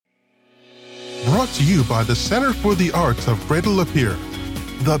Brought to you by the Center for the Arts of Greater Lapeer.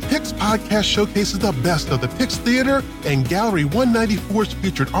 The Pix Podcast showcases the best of the Pix Theater and Gallery 194's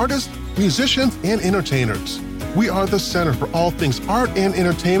featured artists, musicians, and entertainers. We are the center for all things art and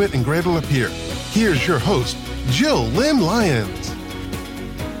entertainment in Greater Lapeer. Here's your host, Jill Lynn Lyons.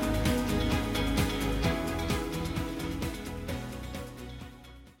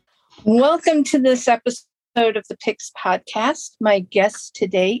 Welcome to this episode of the Pix Podcast. My guest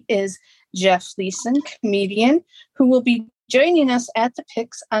today is Jeff Leeson, comedian, who will be joining us at the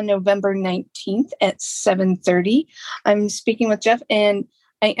Pix on November 19th at 7:30. I'm speaking with Jeff, and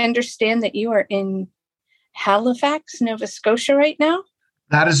I understand that you are in Halifax, Nova Scotia right now?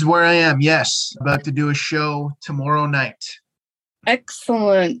 That is where I am, yes. About to do a show tomorrow night.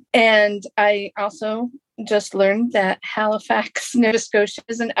 Excellent. And I also just learned that Halifax, Nova Scotia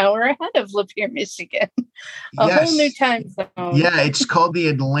is an hour ahead of Lapeer, Michigan. A whole new time zone. Yeah, it's called the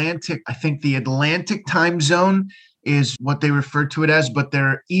Atlantic. I think the Atlantic time zone is what they refer to it as, but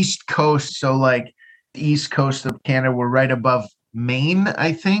they're East Coast. So like the East Coast of Canada, we're right above Maine,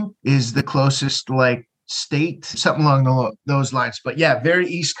 I think, is the closest like state, something along those lines. But yeah, very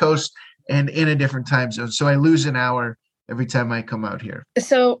East Coast and in a different time zone. So I lose an hour every time I come out here.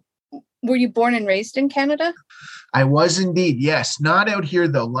 So were you born and raised in Canada? I was indeed, yes. Not out here,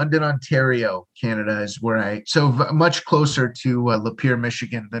 though. London, Ontario, Canada is where much closer to Lapeer,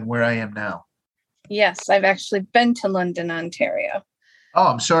 Michigan than where I am now. Yes, I've actually been to London, Ontario. Oh,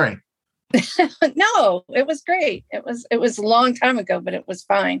 I'm sorry. No, it was great. It was a long time ago, but it was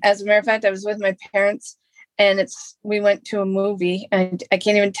fine. As a matter of fact, I was with my parents and we went to a movie, and I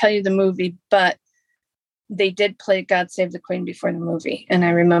can't even tell you the movie, but they did play God Save the Queen before the movie. And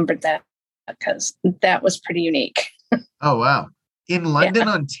I remembered that because that was pretty unique. Oh, wow. In London,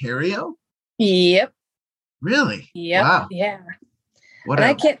 Ontario? Yep. Really? Yep. Wow. Yeah. What?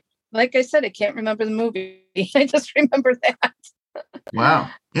 I can't, like I said, I can't remember the movie. I just remember that. Wow.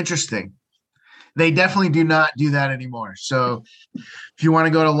 Interesting. They definitely do not do that anymore. So if you want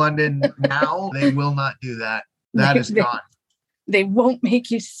to go to London now, they will not do that. That is gone. They won't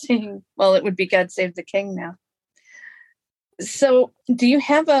make you sing. Well, it would be God Save the King now. So do you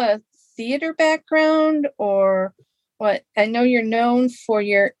have a theater background or what? I know you're known for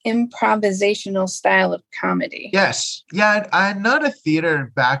your improvisational style of comedy. Yes. Yeah, I'm not a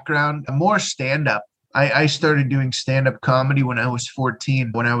theater background, more stand-up. I started doing stand-up comedy when I was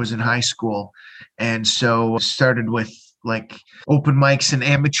 14, when I was in high school. And so started with like open mics and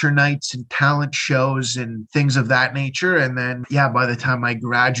amateur nights and talent shows and things of that nature. And then, by the time I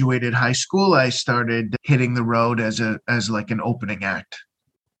graduated high school, I started hitting the road as like an opening act.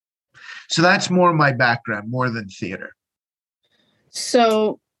 So that's more my background, more than theater.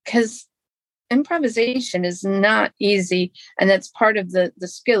 So, because improvisation is not easy, and that's part of the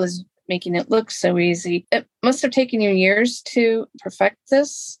skill is making it look so easy. It must have taken you years to perfect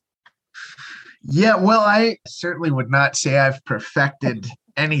this. Yeah, well, I certainly would not say I've perfected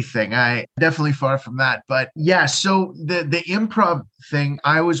anything. I definitely far from that. But yeah, so the improv thing,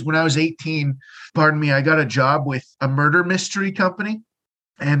 when I was 18, I got a job with a murder mystery company.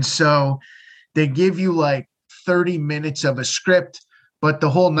 And so they give you like 30 minutes of a script, but the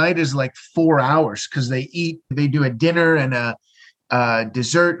whole night is like 4 hours because they do a dinner and a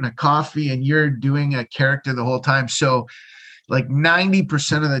dessert and a coffee, and you're doing a character the whole time. So like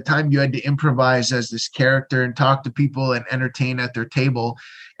 90% of the time you had to improvise as this character and talk to people and entertain at their table.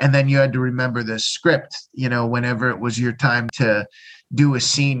 And then you had to remember the script, whenever it was your time to do a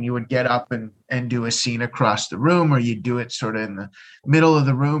scene, you would get up and do a scene across the room, or you'd do it sort of in the middle of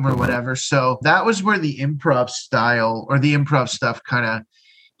the room or whatever. So that was where the improv style or the improv stuff kind of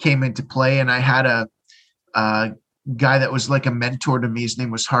came into play. And I had a guy that was like a mentor to me. His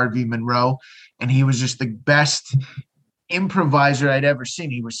name was Harvey Monroe, and he was just the best improviser I'd ever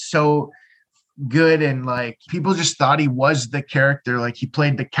seen. He was so good, and like people just thought he was the character. Like he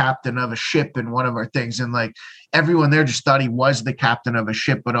played the captain of a ship in one of our things, and like everyone there just thought he was the captain of a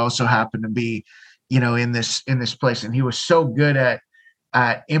ship, but also happened to be, in this place. And he was so good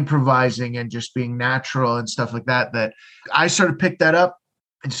at improvising and just being natural and stuff like that, that I sort of picked that up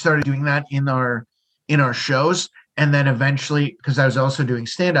and started doing that in our shows. And then eventually, because I was also doing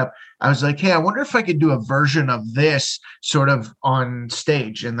stand-up, I was like, hey, I wonder if I could do a version of this sort of on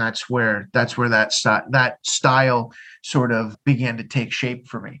stage. And that's where that style sort of began to take shape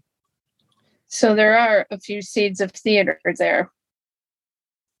for me. So there are a few seeds of theater there.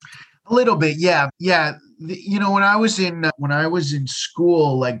 A little bit, yeah. Yeah. When I was in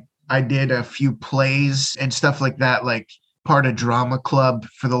school, like I did a few plays and stuff like that, like part of drama club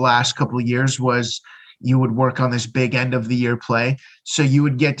for the last couple of years was you would work on this big end of the year play. So you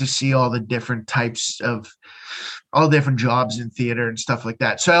would get to see all the different types of all different jobs in theater and stuff like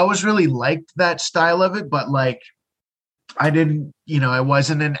that. So I always really liked that style of it, but like I didn't, I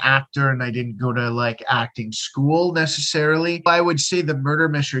wasn't an actor and I didn't go to like acting school necessarily. I would say the Murder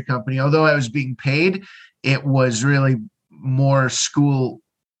Mystery Company, although I was being paid, it was really more school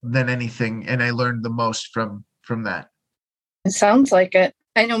than anything. And I learned the most from that. It sounds like it.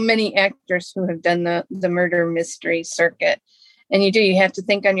 I know many actors who have done the murder mystery circuit. And you have to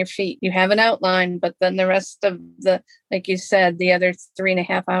think on your feet. You have an outline, but then the rest of like you said, the other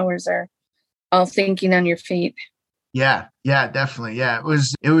 3.5 hours are all thinking on your feet. Yeah, definitely. Yeah,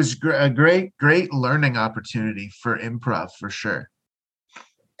 it was a great learning opportunity for improv for sure.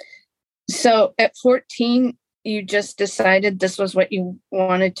 So at 14, you just decided this was what you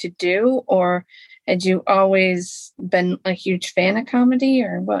wanted to do, or had you always been a huge fan of comedy,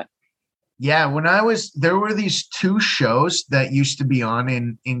 or what? Yeah, there were these 2 shows that used to be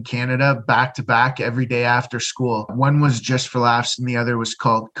on in Canada back to back every day after school. One was Just for Laughs and the other was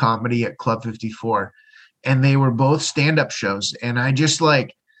called Comedy at Club 54. And they were both stand-up shows. And I just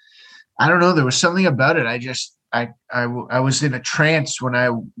like, I don't know, there was something about it. I was in a trance when I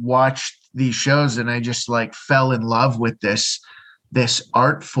watched these shows, and I just like fell in love with this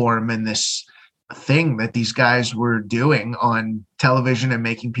art form and this thing that these guys were doing on television and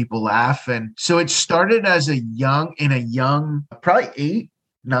making people laugh. And so it started as a young, probably 8,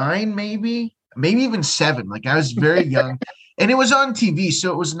 9, maybe even 7. Like I was very young. And it was on TV,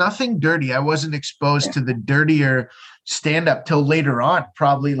 so it was nothing dirty. I wasn't exposed to the dirtier stand-up till later on,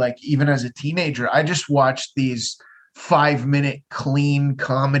 probably like even as a teenager. I just watched these 5-minute clean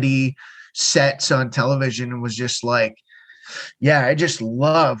comedy sets on television and was just like, yeah, I just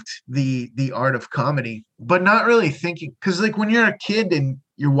loved the art of comedy, but not really thinking, because like when you're a kid and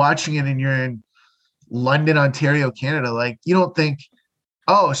you're watching it and you're in London, Ontario, Canada, like you don't think,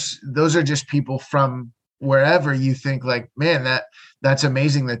 oh, those are just people from wherever. You think like, man, that's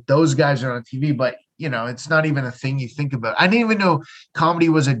amazing that those guys are on TV, but it's not even a thing you think about. I didn't even know comedy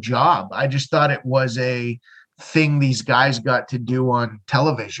was a job. I just thought it was a thing these guys got to do on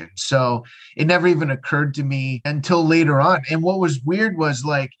television. So it never even occurred to me until later on. And what was weird was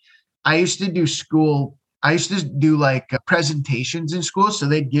like, I used to do like presentations in school. So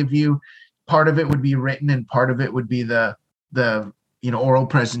they'd give you, part of it would be written and part of it would be the oral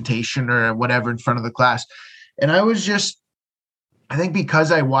presentation or whatever in front of the class. And I think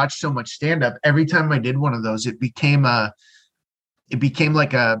because I watched so much stand-up, every time I did one of those, it became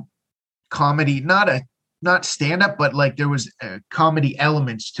like a comedy, not stand-up, but like there was comedy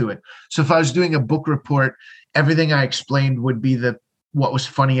elements to it. So if I was doing a book report, everything I explained would be what was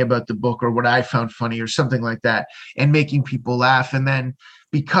funny about the book or what I found funny or something like that, and making people laugh. And then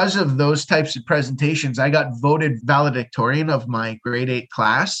because of those types of presentations, I got voted valedictorian of my grade 8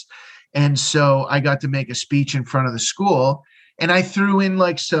 class. And so I got to make a speech in front of the school, and I threw in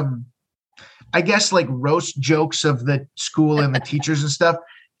like some, I guess, like roast jokes of the school and the teachers and stuff,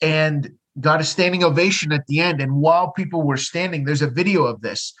 and got a standing ovation at the end. And while people were standing, there's a video of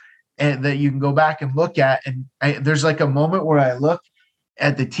this and that you can go back and look at. And there's like a moment where I look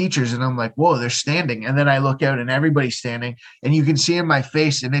at the teachers and I'm like, whoa, they're standing. And then I look out and everybody's standing, and you can see in my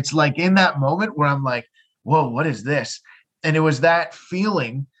face. And it's like in that moment where I'm like, whoa, what is this? And it was that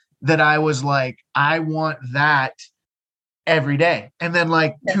feeling that I was like, I want that every day. And then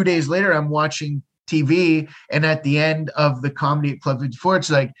like 2 days later, I'm watching TV, and at the end of the Comedy at Club 54,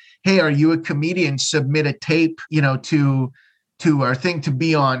 it's like, hey, are you a comedian? Submit a tape, to our thing to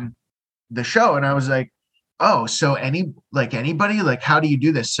be on the show. And I was like, oh, so anybody, like, how do you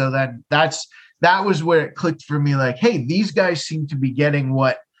do this? So then that was where it clicked for me. Like, hey, these guys seem to be getting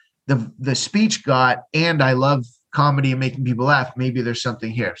what the speech got, and I love comedy and making people laugh. Maybe there's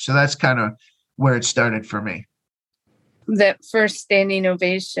something here. So that's kind of where it started for me. That first standing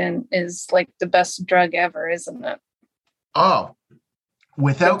ovation is like the best drug ever, isn't it? Oh,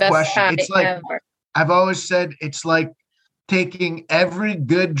 without question. It's like, ever. I've always said, it's like taking every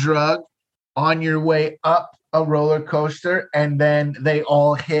good drug on your way up a roller coaster, and then they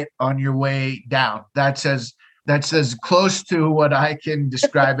all hit on your way down. That's as close to what I can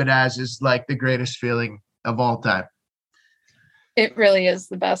describe it as, is like the greatest feeling of all time. It really is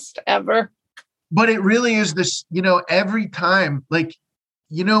the best ever. But it really is this, every time, like,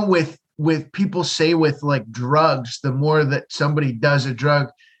 with people say with like drugs, the more that somebody does a drug,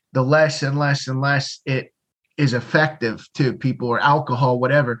 the less and less and less it is effective to people, or alcohol,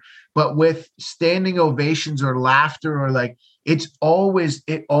 whatever. But with standing ovations or laughter, or like, it always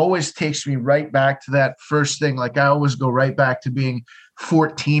takes me right back to that first thing. Like I always go right back to being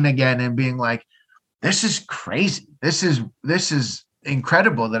 14 again and being like, this is crazy. This is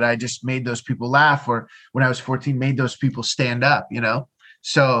incredible that I just made those people laugh, or when I was 14, made those people stand up,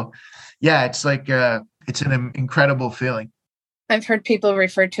 So yeah, it's like, it's an incredible feeling. I've heard people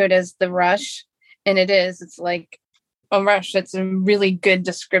refer to it as the rush, and it's like a rush. It's a really good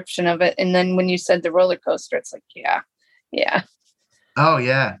description of it. And then when you said the roller coaster, it's like, yeah. Oh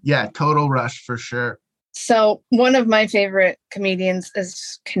yeah. Yeah. Total rush for sure. So one of my favorite comedians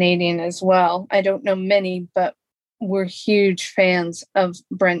is Canadian as well. I don't know many, but we're huge fans of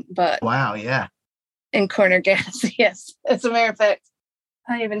Brent Butt. Wow. Yeah. And Corner Gas. Yes. As a matter of fact,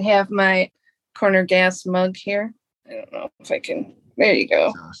 I even have my Corner Gas mug here. I don't know if I can. There you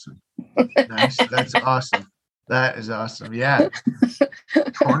go. That's awesome. Nice. That's awesome. That is awesome. Yeah.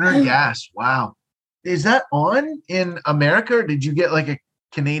 Corner Gas. Wow. Is that on in America, or did you get like a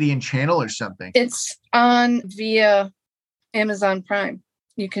Canadian channel or something? It's on via Amazon Prime.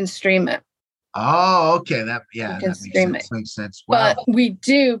 You can stream it. Oh, okay. That makes sense. Wow. But we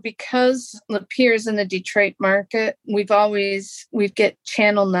do, because Lapierre's in the Detroit market, we get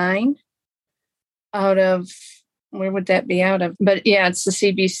Channel 9 out of, where would that be out of? But yeah, it's the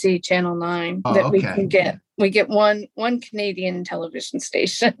CBC Channel 9 we can get. We get one Canadian television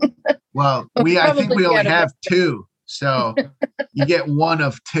station. Well, I think we only have two. So you get one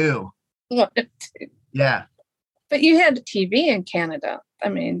of two. One of two. Yeah. But you had TV in Canada. I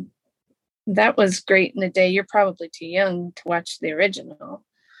mean, that was great in the day. You're probably too young to watch the original.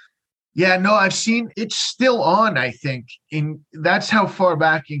 Yeah, no, I've seen it's still on, I think. That's how far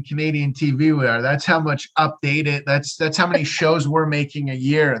back in Canadian TV we are. That's how much updated. That's how many shows we're making a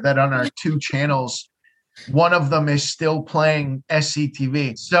year, that on our two channels, one of them is still playing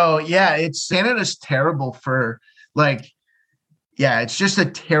SCTV. So yeah, Canada's terrible for it's just a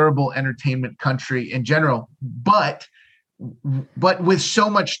terrible entertainment country in general. But with so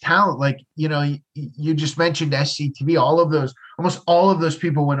much talent, you just mentioned SCTV, almost all of those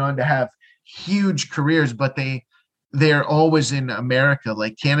people went on to have huge careers, but they're always in America.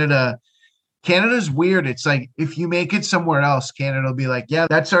 Like Canada's weird. It's like, if you make it somewhere else, Canada will be like, yeah,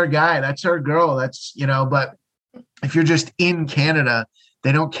 that's our guy, that's our girl, that's, but if you're just in Canada,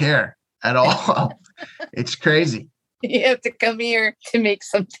 they don't care at all. It's crazy. You have to come here to make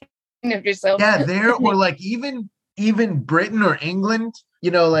something of yourself. Yeah, or like even Britain or England, or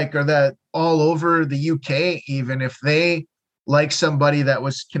that all over the UK, even if they like somebody that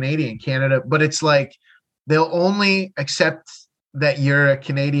was Canadian, Canada, but it's like they'll only accept that you're a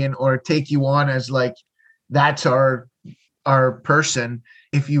Canadian or take you on as like, that's our person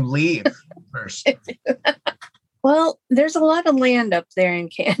if you leave first. Well, there's a lot of land up there in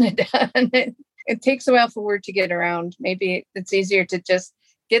Canada, and it takes a while for word to get around. Maybe it's easier to just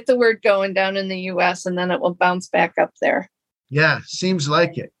get the word going down in the US, and then it will bounce back up there. Yeah, seems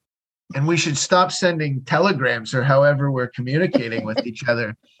like it. And we should stop sending telegrams, or however we're communicating with each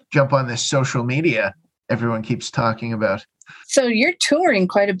other. Jump on this social media everyone keeps talking about. So you're touring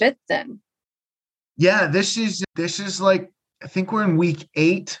quite a bit then. Yeah, this is like, I think we're in week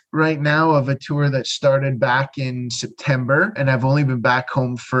 8 right now of a tour that started back in September. And I've only been back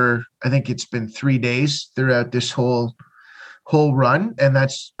home for, I think it's been 3 days throughout this whole run. And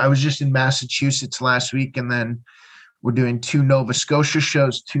I was just in Massachusetts last week. And then we're doing 2 Nova Scotia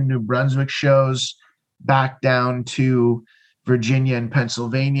shows, 2 New Brunswick shows, back down to Virginia and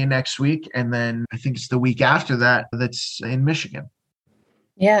Pennsylvania next week. And then I think it's the week after that's in Michigan.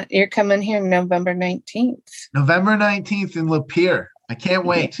 Yeah, you're coming here November 19th. November 19th in Lapeer. I can't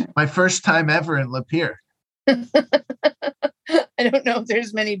wait. My first time ever in Lapeer. I don't know if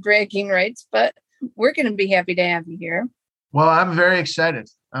there's many bragging rights, but we're going to be happy to have you here. Well, I'm very excited.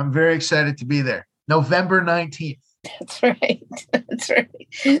 I'm very excited to be there. November 19th. That's right. That's right.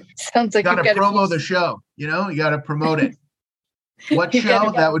 Sounds like you got to promo the show. You got to promote it. What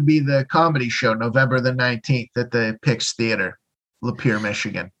show? That would be the comedy show, November the 19th at the Pix Theater, Lapeer,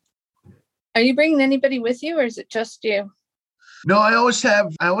 Michigan. Are you bringing anybody with you, or is it just you? No, I always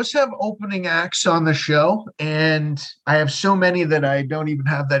have opening acts on the show, and I have so many that I don't even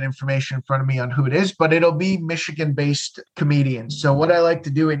have that information in front of me on who it is, but it'll be Michigan-based comedians. So what I like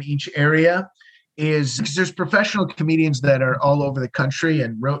to do in each area is, because there's professional comedians that are all over the country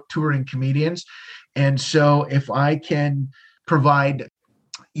and touring comedians. And so if I can provide,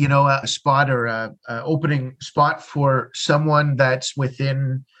 a spot or a opening spot for someone that's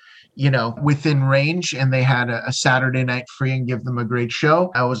within range, and they had a Saturday night free and give them a great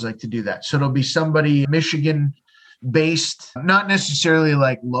show, I always like to do that. So it'll be somebody Michigan based, not necessarily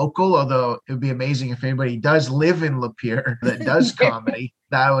like local, although it would be amazing if anybody does live in Lapeer that does comedy.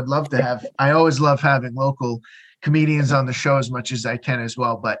 That I would love to have. I always love having local comedians on the show as much as I can as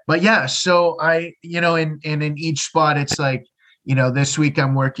well. But yeah, so I, in each spot, it's like, this week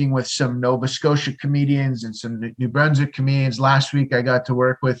I'm working with some Nova Scotia comedians and some New Brunswick comedians. Last week I got to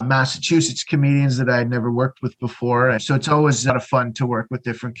work with Massachusetts comedians that I had never worked with before. And so it's always a lot of fun to work with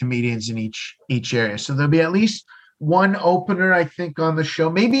different comedians in each area. So there'll be at least one opener, I think, on the show,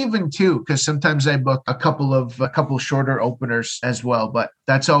 maybe even two, because sometimes I book a couple shorter openers as well. But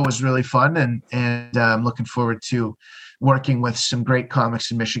that's always really fun, and I'm looking forward to working with some great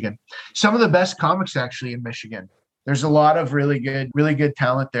comics in Michigan. Some of the best comics actually in Michigan. There's a lot of really good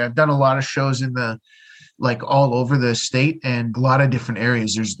talent there. I've done a lot of shows in all over the state and a lot of different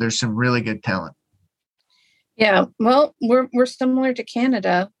areas. There's some really good talent. Yeah, well, we're similar to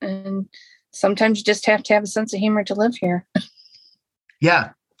Canada, and sometimes you just have to have a sense of humor to live here.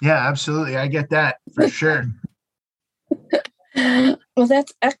 Yeah, absolutely. I get that for sure. Well,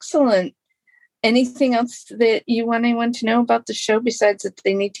 that's excellent. Anything else that you want anyone to know about the show besides that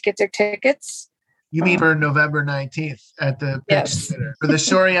they need to get their tickets? You mean for November 19th at the Pix Theater for the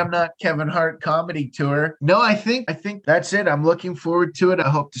Sorry I'm Not Kevin Hart comedy tour? No, I think that's it. I'm looking forward to it. I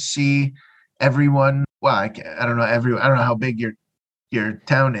hope to see everyone. Well, I don't know everyone. I don't know how big your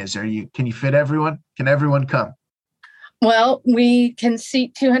town is. Can you fit everyone? Can everyone come? Well, we can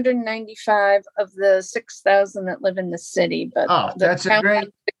seat 295 of the 6,000 that live in the city, but that's a great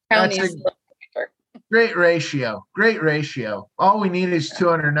ratio. Great ratio. All we need is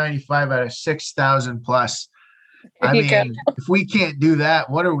 295 out of 6,000 plus. I mean, if we can't do that,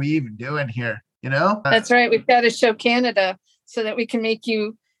 what are we even doing here? That's right. We've got to show Canada so that we can make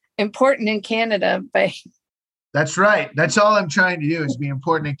you important in Canada. That's right. That's all I'm trying to do is be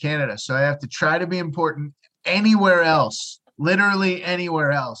important in Canada. So I have to try to be important anywhere else, literally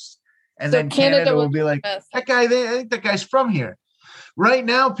anywhere else. And so then Canada will be like, that guy, I think that guy's from here. Right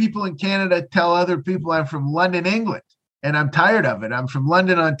now, people in Canada tell other people I'm from London, England, and I'm tired of it. I'm from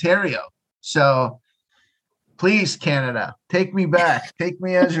London, Ontario. So please, Canada, take me back. Take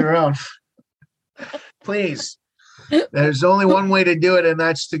me as your own. Please. There's only one way to do it, and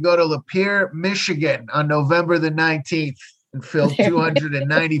that's to go to Lapeer, Michigan on November the 19th and fill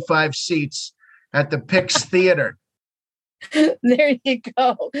 295 seats at the Pix Theater. There you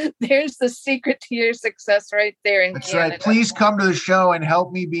go. There's the secret to your success right there in That's Canada. Right. Please come to the show and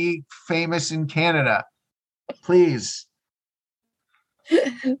help me be famous in Canada. Please.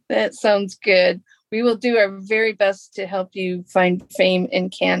 That sounds good. We will do our very best to help you find fame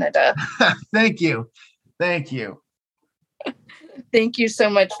in Canada. Thank you. Thank you so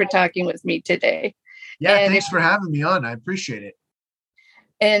much for talking with me today. Yeah, thanks for having me on. I appreciate it.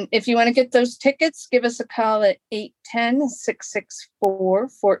 And if you want to get those tickets, give us a call at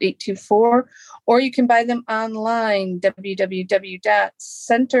 810-664-4824, or you can buy them online,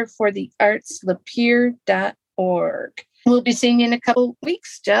 www.centerfortheartslapeer.org. We'll be seeing you in a couple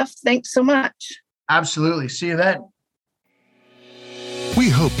weeks, Jeff. Thanks so much. Absolutely. See you then. We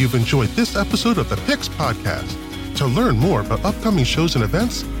hope you've enjoyed this episode of the Pix Podcast. To learn more about upcoming shows and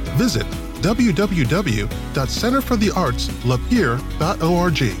events, visit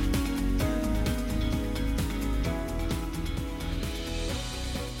www.centerfortheartslapeer.org.